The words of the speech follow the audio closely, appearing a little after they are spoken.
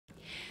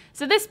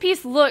So this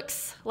piece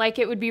looks like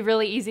it would be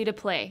really easy to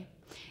play.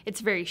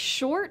 It's very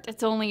short,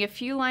 it's only a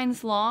few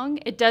lines long,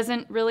 it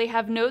doesn't really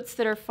have notes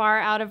that are far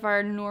out of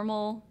our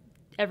normal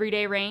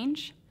everyday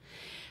range.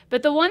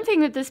 But the one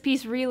thing that this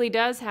piece really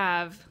does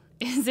have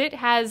is it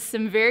has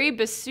some very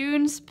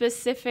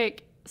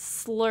bassoon-specific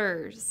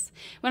slurs.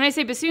 When I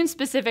say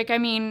bassoon-specific, I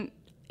mean,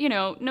 you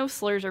know, no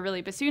slurs are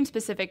really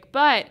bassoon-specific,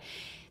 but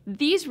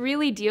these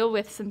really deal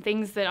with some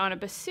things that on a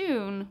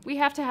bassoon, we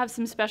have to have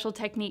some special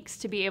techniques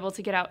to be able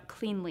to get out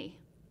cleanly.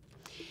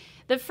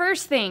 The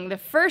first thing, the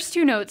first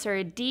two notes are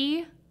a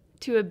D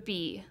to a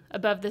B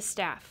above the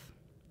staff.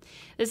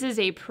 This is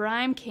a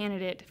prime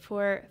candidate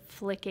for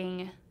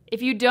flicking.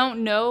 If you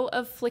don't know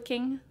of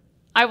flicking,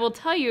 I will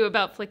tell you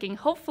about flicking.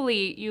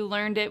 Hopefully you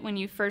learned it when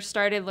you first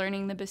started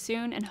learning the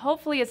bassoon, and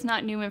hopefully it's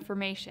not new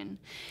information.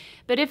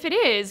 But if it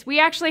is, we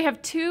actually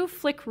have two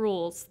flick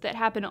rules that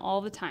happen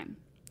all the time.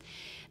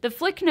 The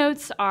flick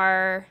notes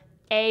are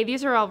A,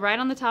 these are all right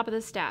on the top of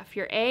the staff.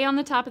 Your A on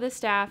the top of the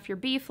staff, your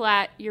B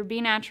flat, your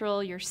B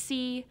natural, your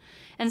C,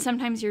 and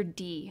sometimes your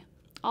D.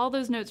 All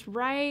those notes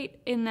right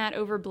in that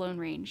overblown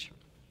range.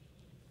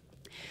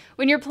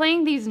 When you're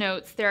playing these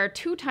notes, there are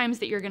two times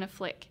that you're going to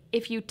flick.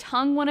 If you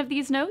tongue one of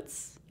these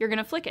notes, you're going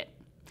to flick it.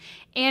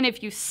 And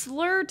if you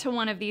slur to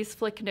one of these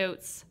flick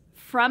notes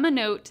from a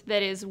note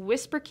that is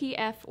whisper key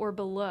F or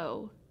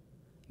below,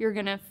 you're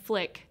going to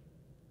flick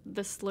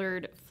the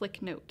slurred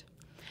flick note.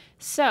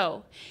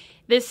 So,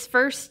 this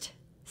first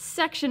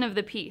section of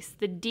the piece,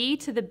 the D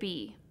to the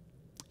B,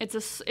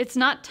 it's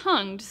not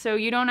tongued, so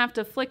you don't have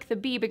to flick the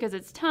B because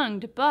it's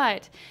tongued,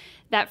 but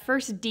that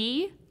first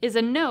D is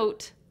a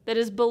note that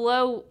is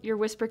below your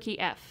whisper key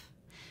F.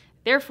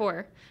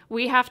 Therefore,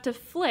 we have to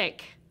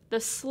flick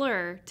the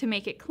slur to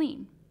make it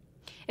clean.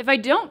 If I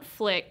don't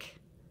flick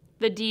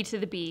the D to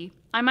the B,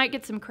 I might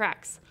get some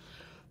cracks.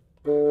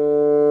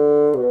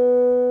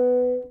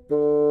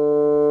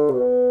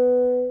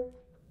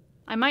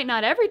 I might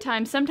not every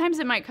time. Sometimes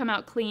it might come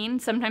out clean.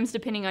 Sometimes,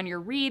 depending on your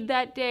reed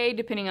that day,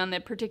 depending on the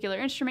particular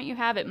instrument you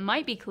have, it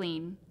might be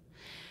clean.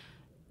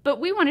 But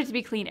we want it to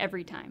be clean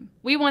every time.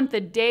 We want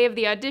the day of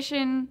the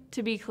audition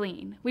to be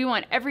clean. We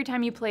want every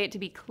time you play it to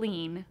be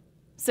clean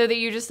so that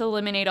you just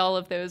eliminate all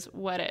of those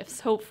what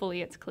ifs.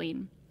 Hopefully it's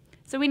clean.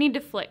 So we need to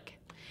flick.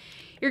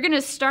 You're going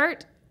to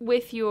start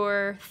with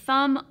your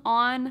thumb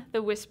on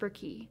the whisper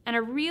key. And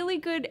a really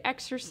good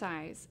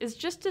exercise is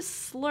just to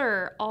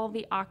slur all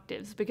the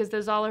octaves because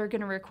those all are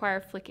going to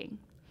require flicking.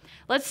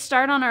 Let's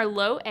start on our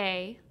low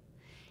A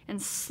and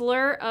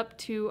slur up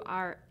to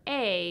our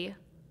A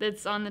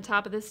that's on the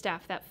top of the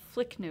staff, that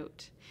flick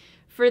note.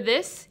 For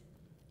this,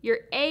 your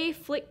A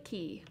flick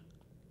key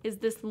is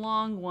this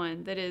long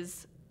one that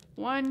is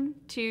 1,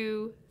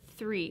 2,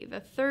 3, the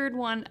third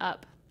one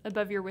up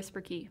above your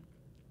whisper key.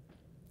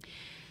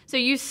 So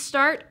you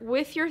start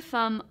with your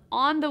thumb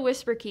on the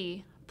whisper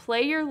key,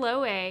 play your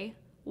low A.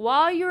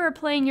 While you are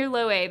playing your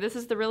low A, this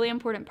is the really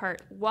important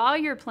part, while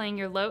you're playing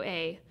your low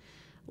A,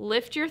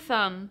 lift your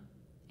thumb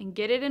and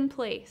get it in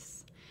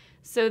place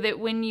so that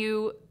when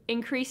you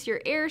increase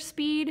your air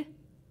speed,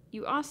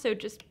 you also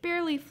just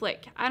barely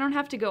flick. I don't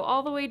have to go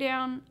all the way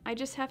down, I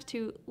just have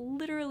to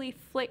literally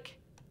flick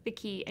the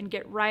key and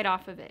get right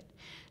off of it.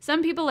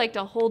 Some people like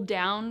to hold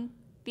down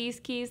these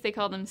keys, they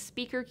call them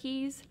speaker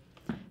keys.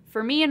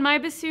 For me and my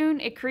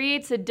bassoon, it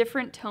creates a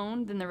different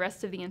tone than the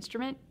rest of the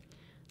instrument.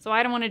 So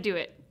I don't want to do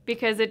it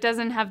because it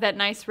doesn't have that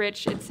nice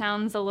rich, it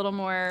sounds a little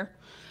more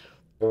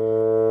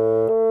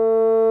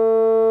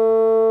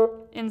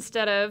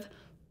instead of.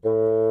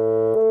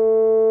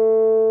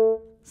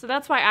 So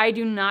that's why I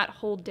do not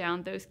hold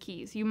down those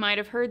keys. You might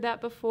have heard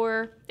that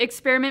before.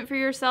 Experiment for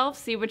yourself,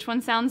 see which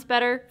one sounds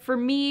better. For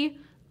me,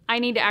 I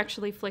need to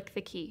actually flick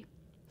the key.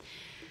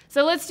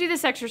 So let's do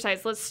this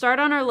exercise. Let's start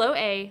on our low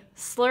A,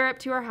 slur up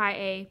to our high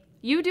A.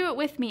 You do it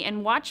with me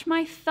and watch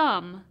my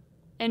thumb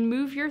and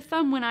move your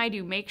thumb when I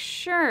do. Make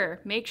sure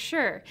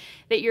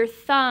that your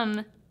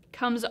thumb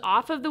comes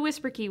off of the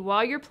whisper key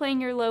while you're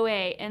playing your low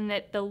A and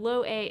that the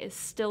low A is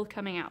still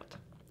coming out.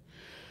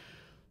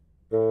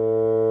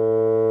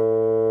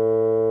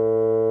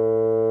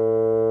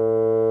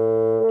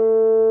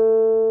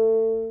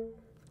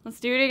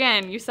 Let's do it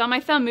again. You saw my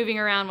thumb moving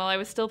around while I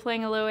was still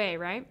playing a low A,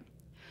 right?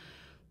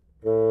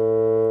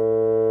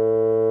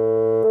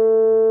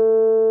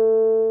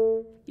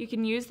 You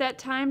can use that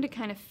time to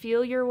kind of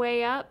feel your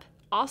way up.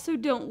 Also,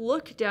 don't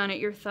look down at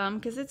your thumb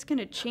because it's going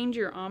to change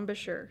your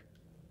embouchure,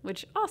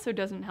 which also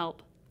doesn't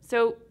help.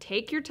 So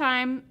take your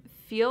time,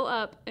 feel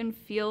up, and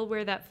feel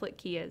where that flick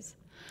key is.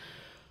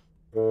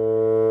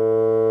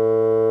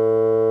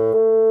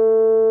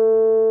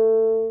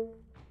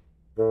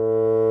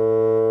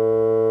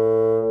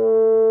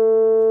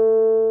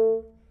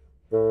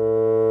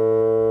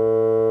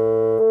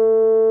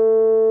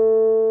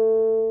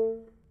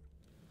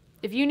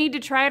 If you need to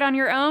try it on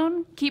your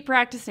own, keep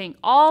practicing.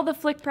 All the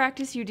flick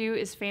practice you do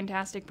is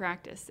fantastic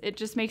practice. It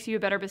just makes you a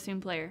better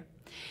bassoon player.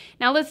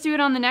 Now let's do it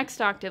on the next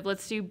octave.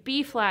 Let's do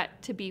B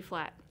flat to B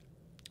flat.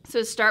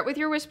 So start with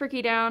your whisper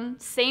key down,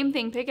 same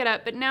thing, pick it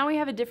up, but now we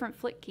have a different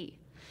flick key.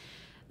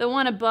 The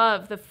one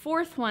above, the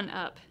fourth one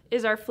up,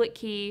 is our flick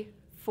key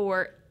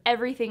for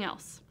everything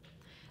else.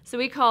 So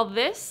we call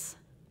this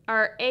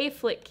our A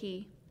flick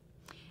key,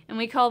 and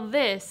we call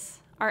this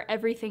our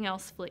everything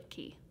else flick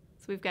key.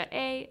 So we've got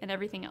A and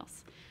everything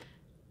else.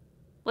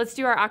 Let's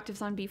do our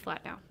octaves on B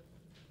flat now.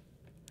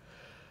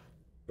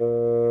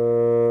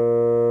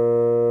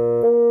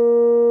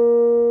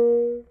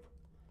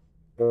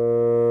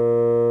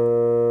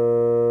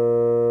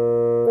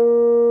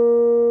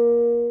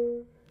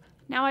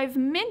 Now I've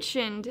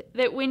mentioned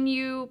that when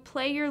you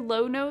play your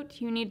low note,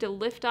 you need to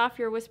lift off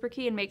your whisper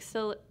key and make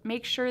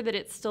sure that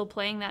it's still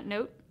playing that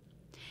note.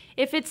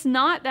 If it's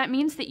not, that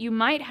means that you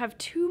might have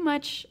too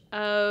much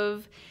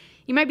of,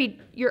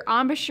 your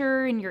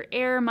embouchure and your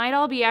air might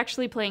all be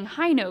actually playing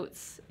high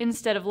notes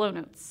instead of low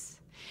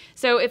notes.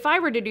 So if I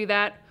were to do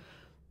that,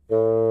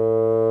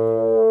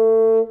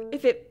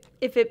 if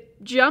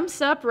it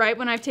jumps up right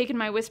when I've taken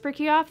my whisper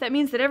key off, that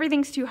means that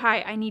everything's too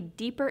high. I need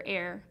deeper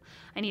air.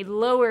 I need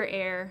lower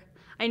air.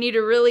 I need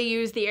to really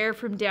use the air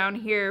from down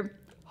here,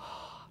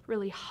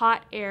 really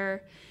hot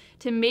air,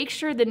 to make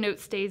sure the note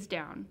stays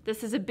down.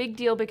 This is a big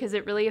deal because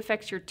it really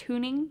affects your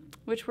tuning,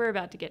 which we're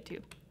about to get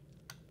to.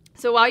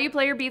 So while you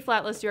play your B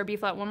flat, let's do our B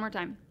flat one more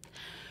time.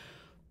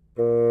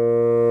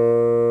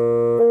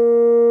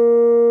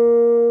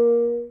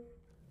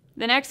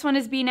 The next one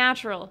is B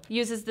natural.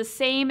 Uses the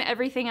same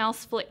everything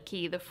else flick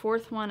key, the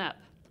fourth one up.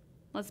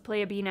 Let's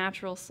play a B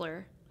natural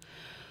slur.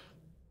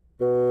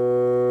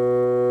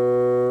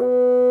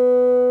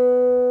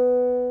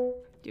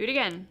 Do it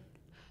again.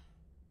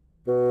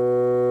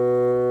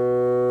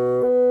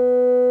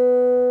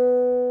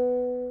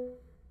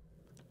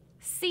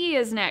 C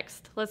is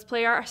next. Let's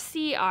play our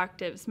C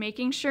octaves,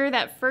 making sure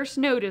that first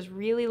note is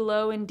really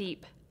low and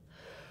deep.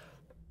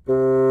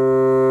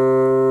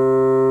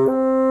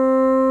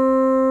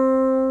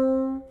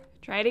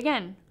 Try it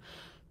again.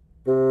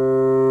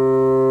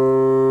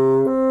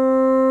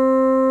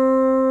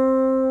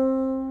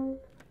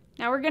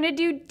 Now we're going to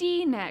do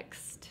D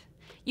next.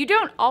 You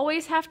don't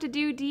always have to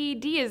do D.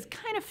 D is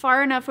kind of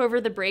far enough over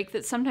the break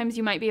that sometimes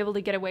you might be able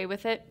to get away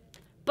with it.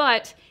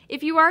 But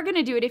if you are going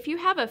to do it, if you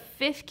have a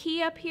fifth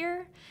key up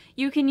here,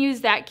 you can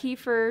use that key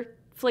for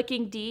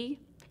flicking D.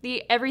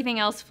 The everything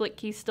else flick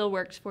key still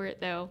works for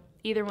it though.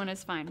 Either one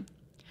is fine.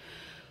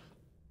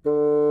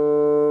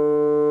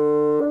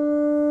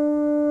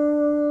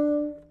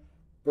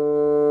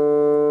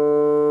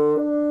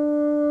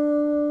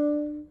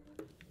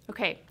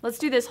 Okay, let's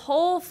do this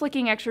whole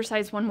flicking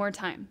exercise one more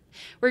time.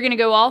 We're going to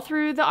go all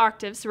through the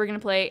octaves. So we're going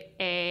to play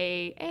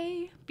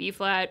A, B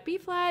flat,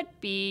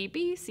 B,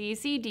 B, C,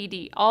 C, D,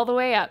 D, all the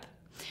way up.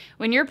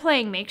 When you're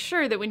playing, make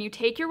sure that when you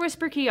take your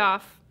whisper key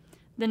off,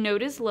 the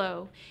note is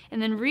low,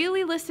 and then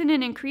really listen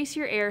and increase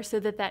your air so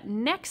that that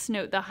next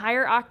note, the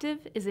higher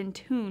octave, is in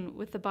tune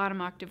with the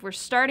bottom octave. We're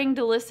starting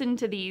to listen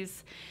to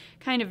these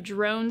kind of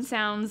drone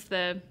sounds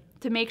to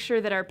make sure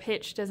that our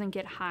pitch doesn't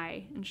get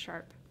high and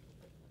sharp.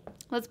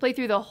 Let's play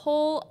through the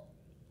whole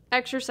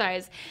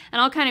exercise,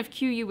 and I'll kind of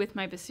cue you with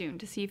my bassoon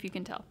to see if you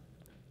can tell.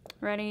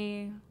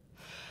 Ready?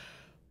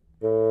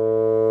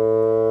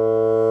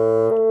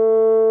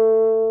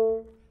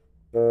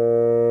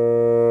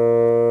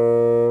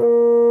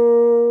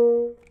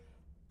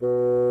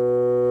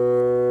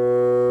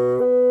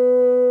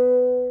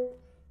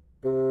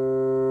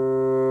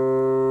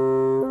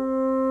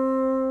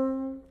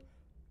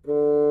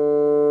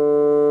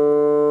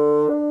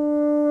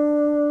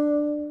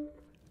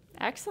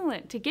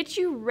 Excellent. To get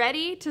you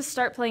ready to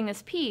start playing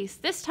this piece,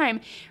 this time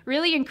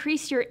really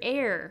increase your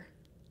air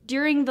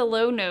during the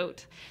low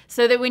note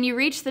so that when you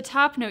reach the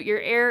top note, your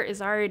air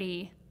is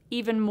already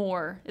even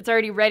more. It's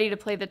already ready to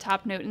play the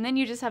top note, and then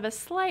you just have a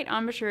slight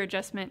embouchure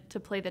adjustment to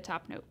play the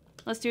top note.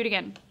 Let's do it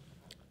again.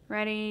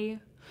 Ready?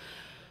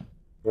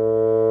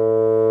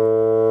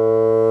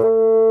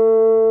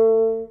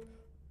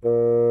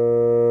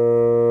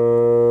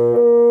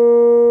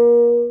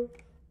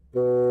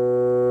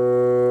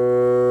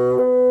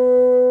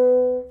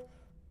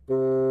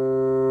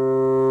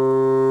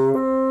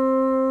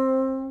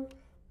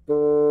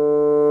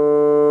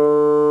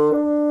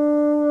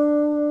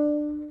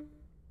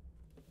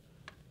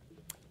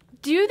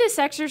 Do this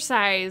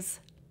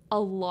exercise a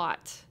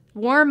lot.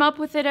 Warm up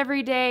with it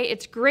every day.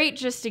 It's great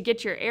just to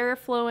get your air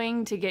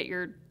flowing, to get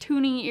your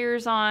tuning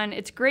ears on.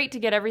 It's great to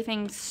get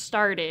everything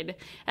started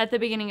at the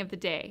beginning of the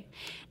day.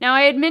 Now,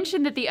 I had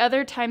mentioned that the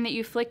other time that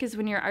you flick is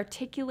when you're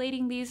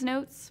articulating these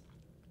notes.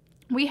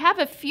 We have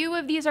a few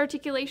of these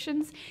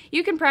articulations.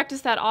 You can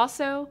practice that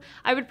also.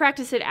 I would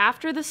practice it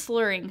after the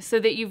slurring so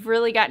that you've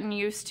really gotten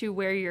used to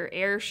where your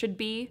air should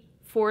be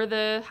for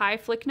the high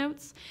flick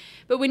notes.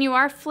 But when you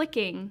are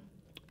flicking,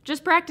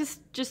 just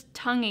practice just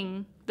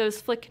tonguing those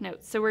flick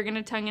notes. So we're going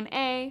to tongue an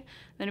A,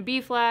 then a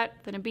B flat,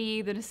 then a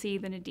B, then a C,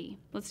 then a D.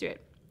 Let's do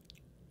it.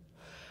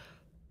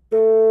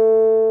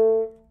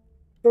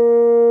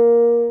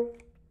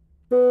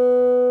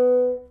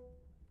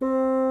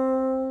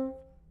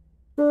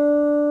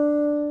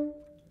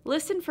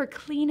 Listen for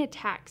clean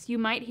attacks. You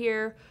might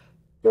hear,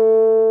 do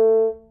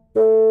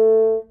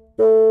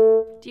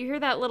you hear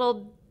that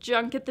little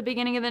junk at the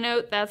beginning of the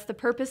note, that's the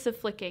purpose of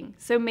flicking.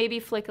 So maybe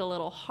flick a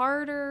little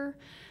harder.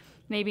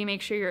 Maybe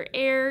make sure your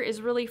air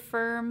is really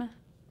firm.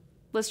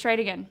 Let's try it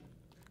again.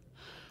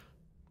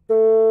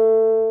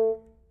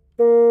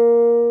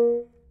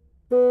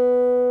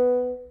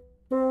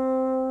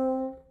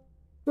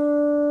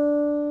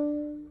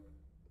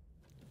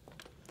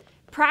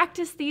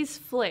 Practice these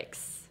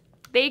flicks.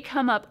 They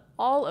come up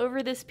all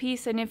over this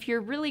piece, and if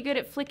you're really good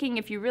at flicking,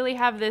 if you really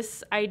have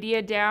this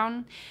idea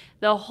down,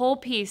 the whole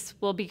piece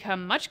will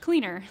become much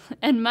cleaner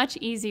and much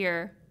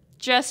easier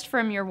just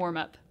from your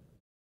warm-up.